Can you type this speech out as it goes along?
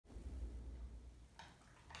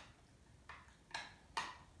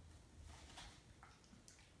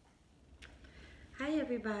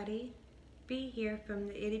everybody, Bee here from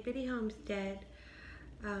the Itty Bitty Homestead.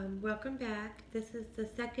 Welcome back. This is the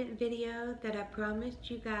second video that I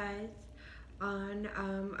promised you guys on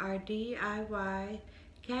our DIY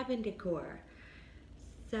cabin decor.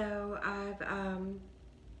 So I've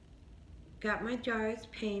got my jars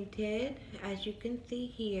painted. As you can see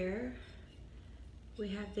here, we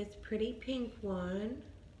have this pretty pink one.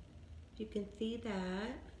 You can see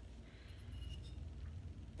that.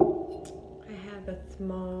 I have a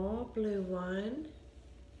small blue one.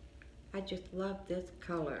 I just love this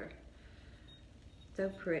color. So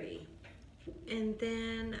pretty. And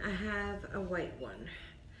then I have a white one.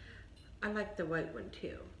 I like the white one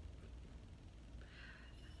too.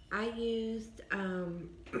 I used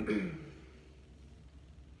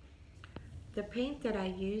the paint that I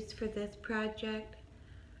used for this project.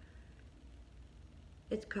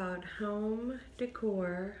 It's called Home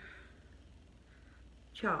Decor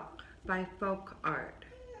Chalk by Folk Art.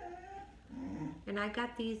 And I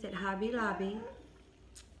got these at Hobby Lobby.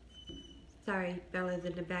 Sorry, Bella's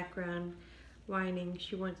in the background whining.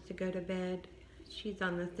 She wants to go to bed. She's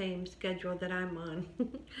on the same schedule that I'm on.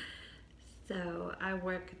 So I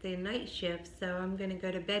work the night shift, so I'm gonna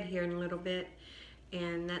go to bed here in a little bit,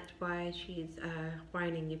 and that's why she's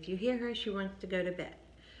whining. If you hear her, she wants to go to bed.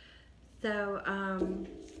 So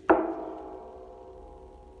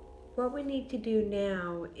what we need to do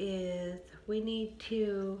now is we need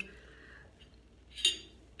to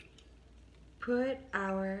put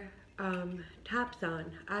our tops on.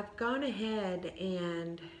 I've gone ahead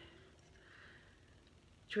and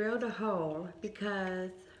drilled a hole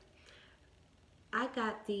because I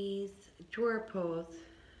got these drawer pulls.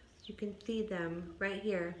 You can see them right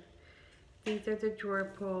here. These are the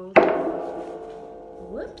drawer pulls.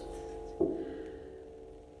 Whoops.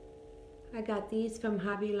 I got these from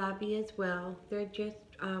Hobby Lobby as well. They're just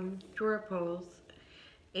drawer pulls,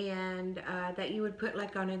 and that you would put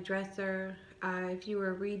like on a dresser. If you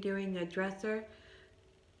were redoing a dresser,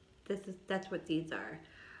 that's what these are.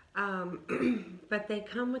 But they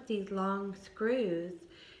come with these long screws,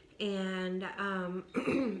 and I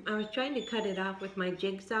was trying to cut it off with my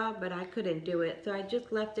jigsaw, but I couldn't do it, so I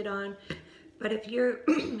just left it on. But if you're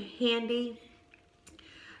handy,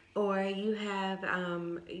 or you have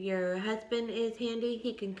your husband is handy,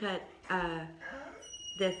 he can cut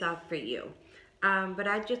this off for you. But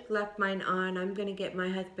I just left mine on. I'm gonna get my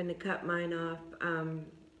husband to cut mine off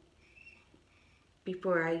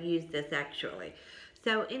before I use this actually.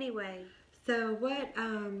 So anyway, so what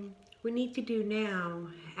we need to do now,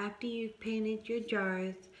 after you've painted your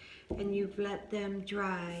jars and you've let them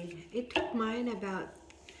dry, it took mine about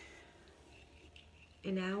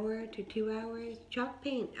an hour to 2 hours. Chalk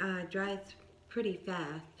paint dries pretty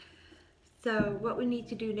fast. So what we need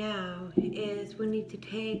to do now is we need to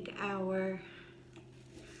take our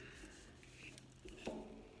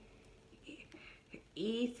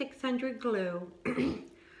E600 glue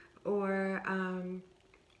or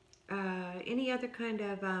any other kind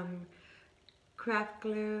of craft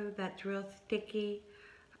glue that's real sticky,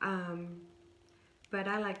 but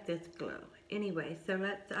I like this glue. Anyway, so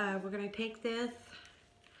let's we're going to take this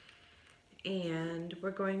and we're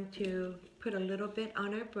going to put a little bit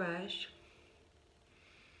on our brush.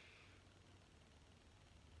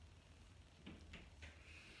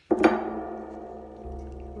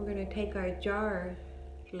 We're going to take our jar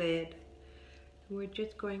lid, and we're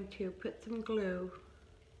just going to put some glue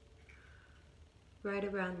right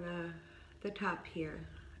around the top here,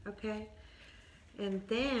 okay? And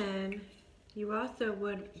then you also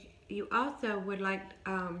would like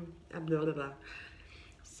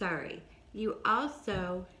you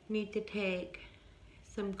also need to take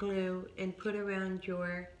some glue and put around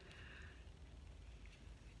your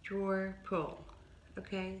drawer pull,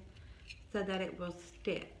 okay, so that it will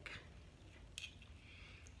stick.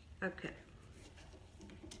 Okay.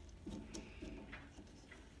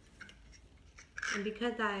 And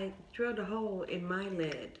because I drilled a hole in my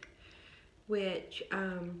lid, which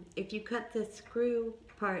if you cut the screw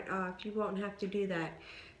part off, you won't have to do that.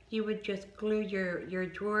 You would just glue your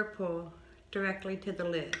drawer pull directly to the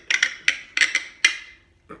lid.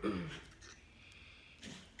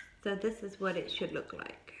 So this is what it should look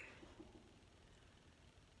like.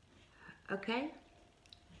 Okay?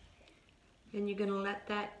 And you're gonna let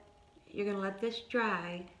this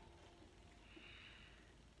dry.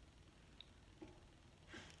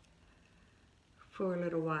 For a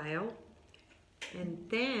little while, and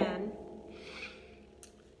then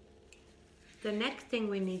the next thing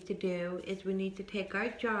we need to do is we need to take our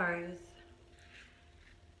jars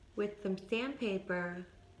with some sandpaper,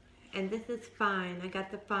 and this is fine. I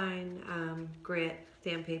got the fine grit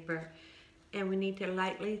sandpaper, and we need to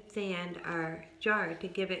lightly sand our jar to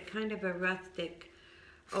give it kind of a rustic,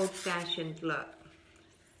 old-fashioned look.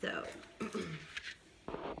 So,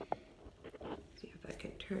 see if I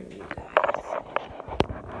can turn you guys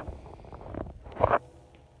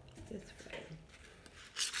this way.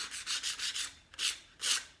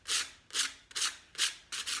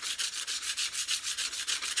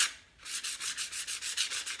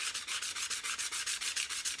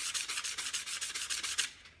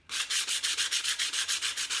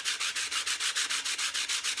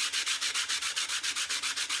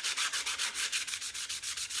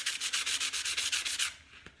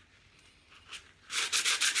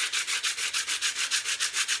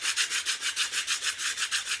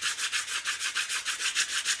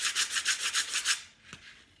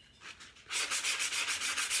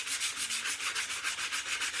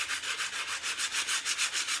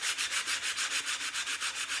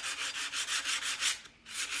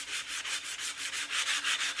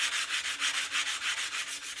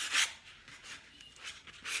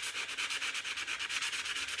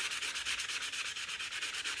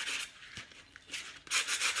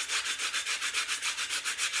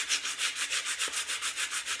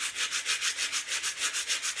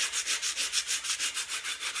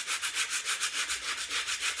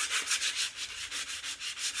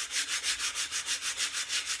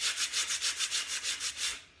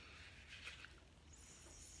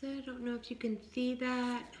 So I don't know if you can see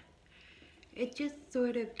that. It just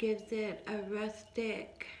sort of gives it a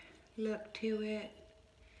rustic look to it.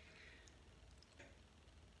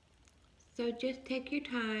 So just take your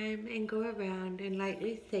time and go around and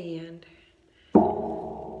lightly sand. Let's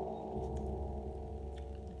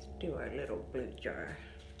do our little blue jar.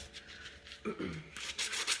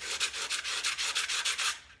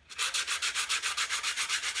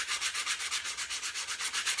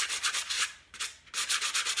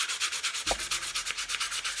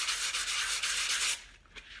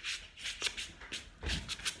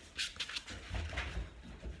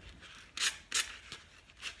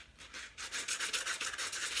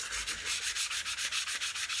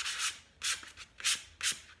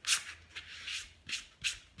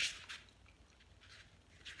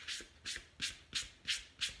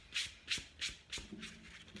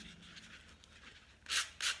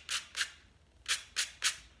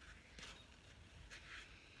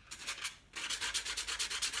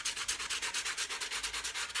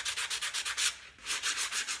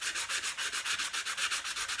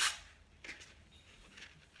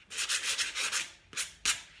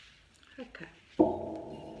 Okay.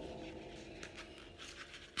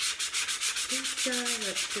 Pizza,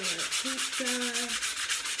 let's do our pizza.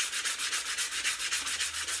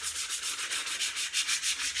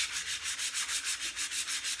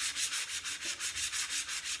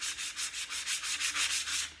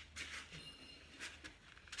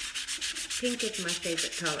 Pink is my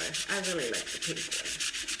favorite color. I really like the pink one.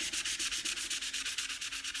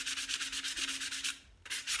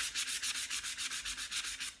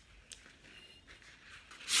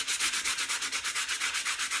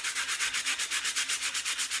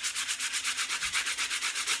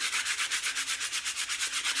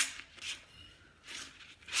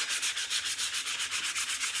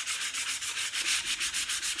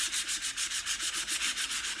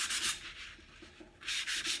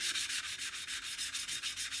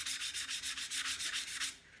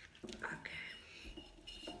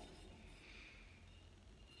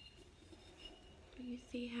 You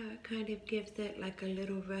see how it kind of gives it like a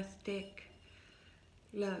little rustic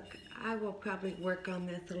look. I will probably work on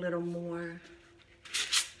this a little more,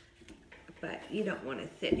 but you don't want to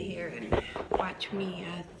sit here and watch me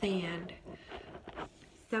sand.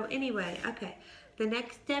 So anyway, okay, the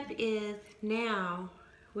next step is now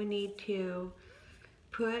we need to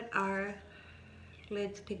put our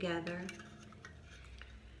lids together.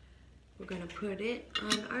 We're going to put it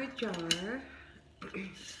on our jar.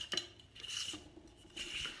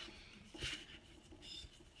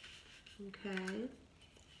 Okay,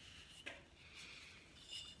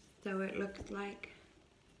 so it looks like,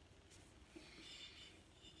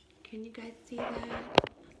 can you guys see that?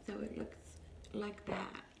 So it looks like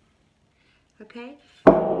that, okay?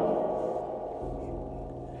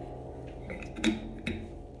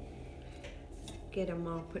 Get them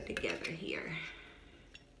all put together here.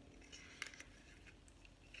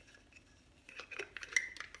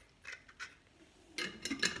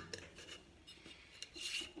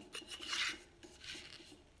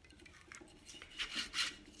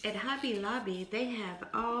 At Hobby Lobby, they have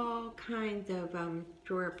all kinds of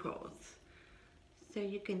drawer pulls. So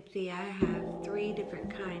you can see I have 3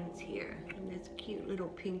 different kinds here, and this cute little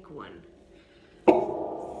pink one.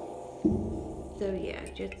 So yeah,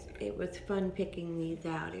 it was fun picking these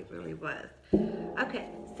out. It really was. Okay,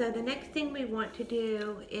 so the next thing we want to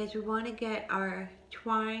do is we want to get our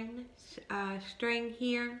twine string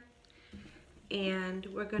here, and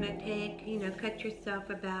we're going to take, cut yourself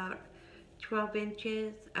about 12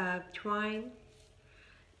 inches of twine,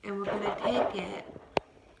 and we're going to take it.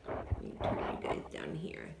 Let me turn you guys down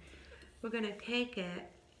here. We're going to take it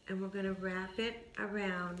and we're going to wrap it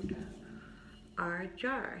around our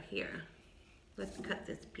jar here. Let's cut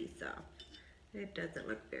this piece off. It doesn't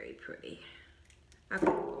look very pretty.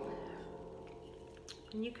 Okay.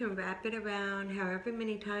 And you can wrap it around however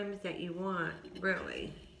many times that you want,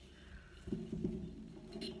 really.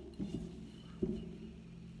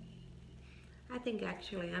 I think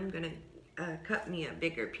actually I'm going to cut me a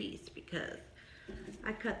bigger piece because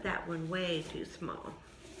I cut that one way too small.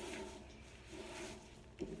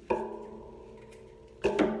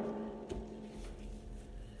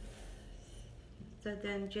 So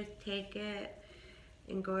then just take it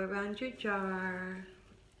and go around your jar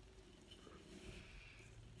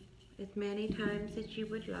as many times as you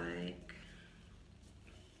would like.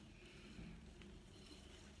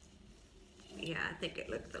 Yeah, I think it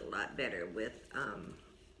looks a lot better with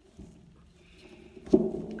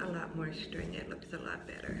a lot more string. It looks a lot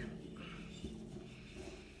better.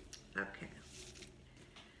 Okay.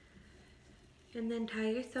 And then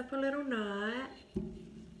tie yourself a little knot.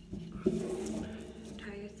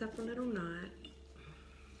 Tie yourself a little knot.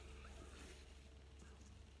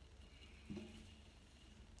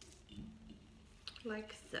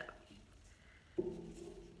 Like so.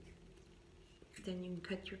 Then you can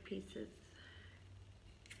cut your pieces.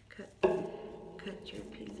 Cut your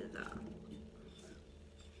pieces off.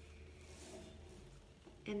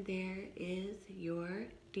 And there is your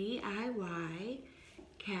DIY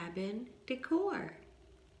cabin decor.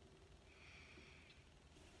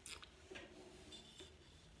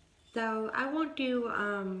 So I won't do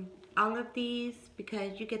all of these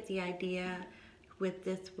because you get the idea with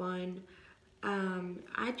this one.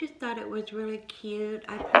 I just thought it was really cute.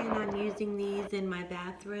 I plan on using these in my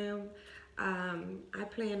bathroom. I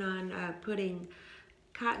plan on putting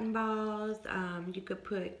cotton balls. You could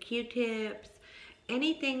put Q-tips,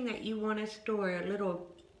 anything that you want to store, little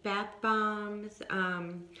bath bombs.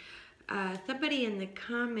 Somebody in the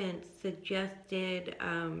comments suggested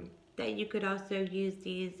that you could also use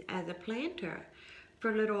these as a planter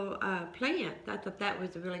for little plants. I thought that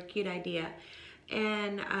was a really cute idea.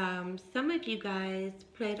 And some of you guys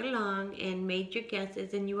played along and made your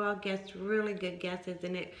guesses, and you all guessed really good guesses,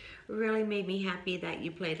 and it really made me happy that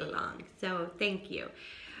you played along. So thank you.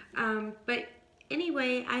 But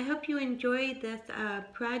anyway, I hope you enjoyed this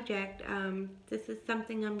project. This is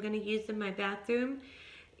something I'm going to use in my bathroom,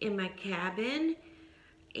 in my cabin,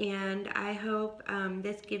 and I hope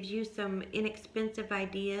this gives you some inexpensive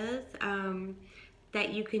ideas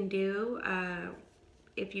that you can do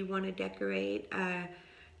if you want to decorate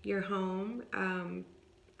your home,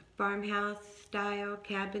 farmhouse style,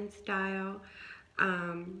 cabin style,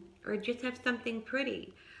 or just have something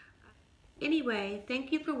pretty. Anyway,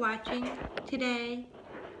 thank you for watching today.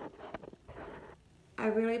 I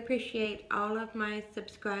really appreciate all of my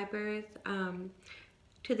subscribers.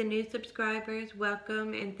 To the new subscribers,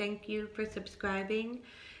 welcome and thank you for subscribing.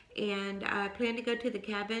 And I plan to go to the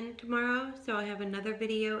cabin tomorrow, so I'll have another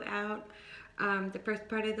video out the first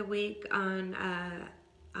part of the week on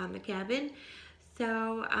the cabin.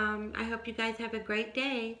 So I hope you guys have a great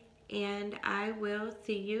day, and I will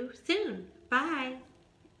see you soon. Bye.